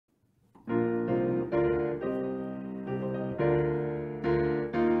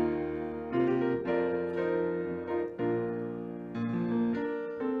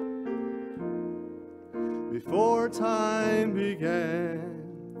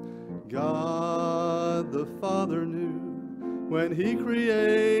God the Father knew when he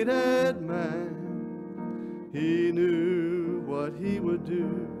created man. He knew what he would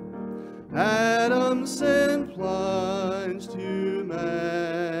do. Adam's sin plunged humanity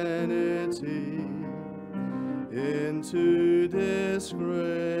into disgrace.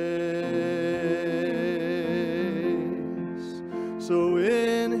 So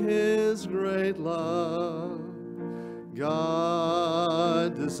in his great love,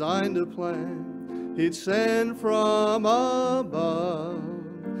 God designed a plan. He'd send from above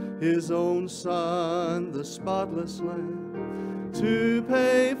his own Son, the spotless Lamb, to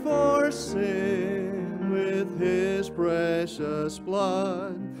pay for sin with his precious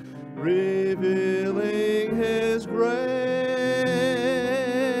blood, revealing his grace.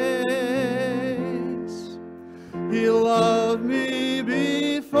 He loved me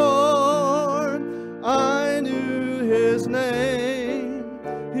before I knew his name.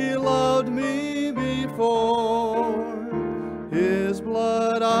 He loved me before his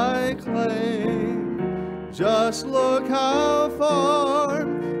blood I claim. Just look how far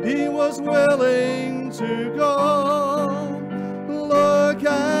he was willing to go. Look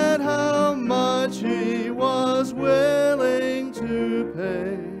at how much he was willing to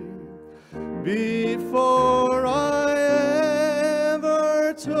pay. Before I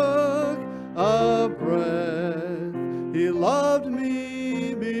ever took a breath, he loved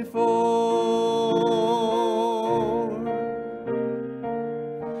me before.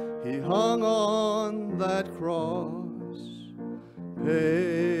 He hung on that cross,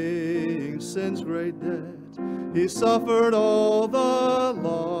 paying sin's great debt. He suffered all the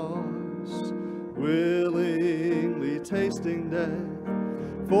loss, willingly tasting death.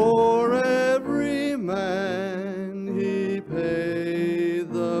 For every man he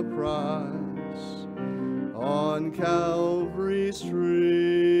paid the price on Calvary's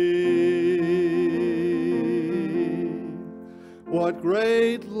tree. What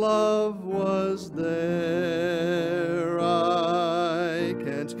great love was there, I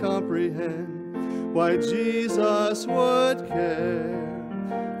can't comprehend why Jesus would care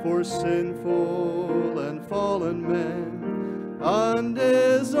for sinful and fallen men.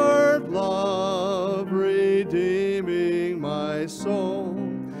 Undeserved love redeeming my soul,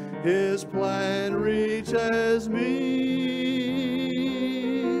 his plan reaches me.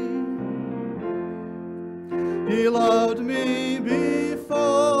 He loved me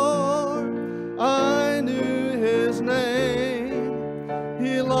before I knew his name.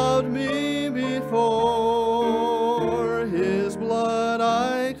 He loved me before his blood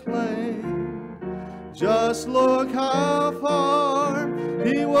I claim. Just look how far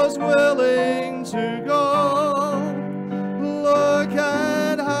he was willing to go. Look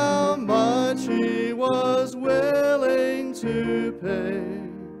at how much he was willing to pay.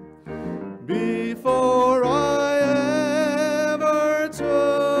 Before I ever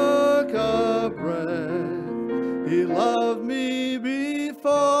took a breath, he loved me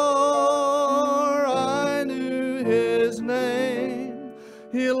before I knew his name.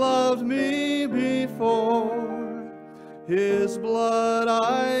 He loved me before his blood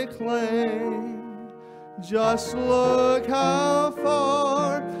I claim. Just look how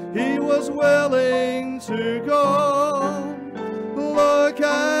far he was willing to go. Look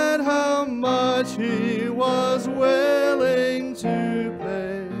at how much he was willing to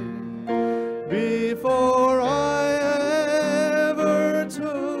pay. Before I ever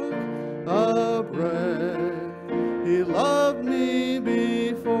took a breath, he loved me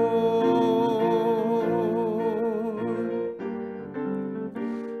before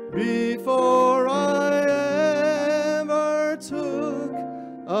I ever took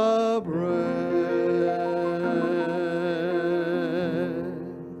a breath.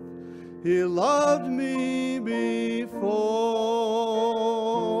 He loved me